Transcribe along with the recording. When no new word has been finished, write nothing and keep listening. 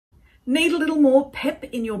Need a little more pep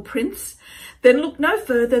in your prints? Then look no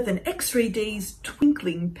further than X3D's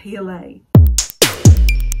Twinkling PLA.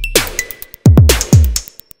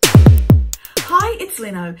 Hi, it's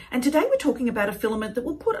Leno, and today we're talking about a filament that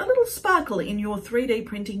will put a little sparkle in your 3D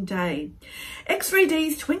printing day.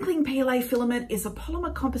 X3D's Twinkling PLA filament is a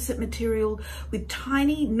polymer composite material with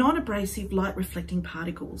tiny, non-abrasive light reflecting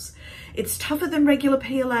particles. It's tougher than regular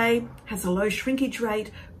PLA, has a low shrinkage rate,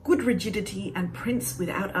 good rigidity, and prints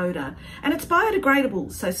without odour. And it's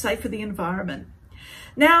biodegradable, so safe for the environment.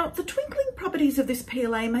 Now, the twinkling properties of this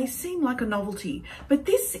PLA may seem like a novelty, but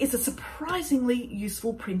this is a surprisingly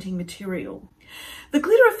useful printing material. The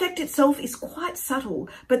glitter effect itself is quite subtle,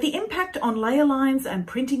 but the impact on layer lines and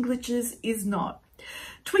printing glitches is not.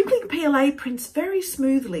 Twinkling PLA prints very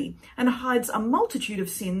smoothly and hides a multitude of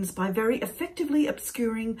sins by very effectively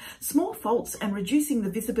obscuring small faults and reducing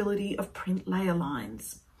the visibility of print layer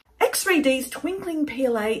lines. X3D's Twinkling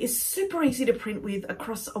PLA is super easy to print with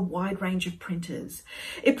across a wide range of printers.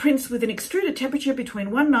 It prints with an extruder temperature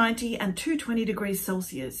between 190 and 220 degrees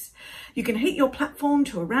Celsius. You can heat your platform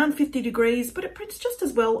to around 50 degrees, but it prints just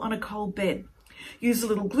as well on a cold bed. Use a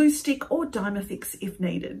little glue stick or Dymafix if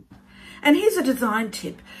needed. And here's a design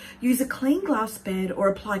tip. Use a clean glass bed or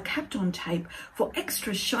apply Kapton tape for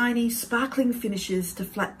extra shiny, sparkling finishes to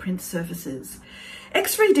flat print surfaces.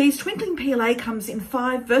 X3D's Twinkling PLA comes in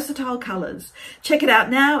 5 versatile colours. Check it out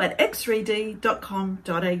now at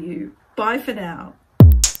x3d.com.au. Bye for now.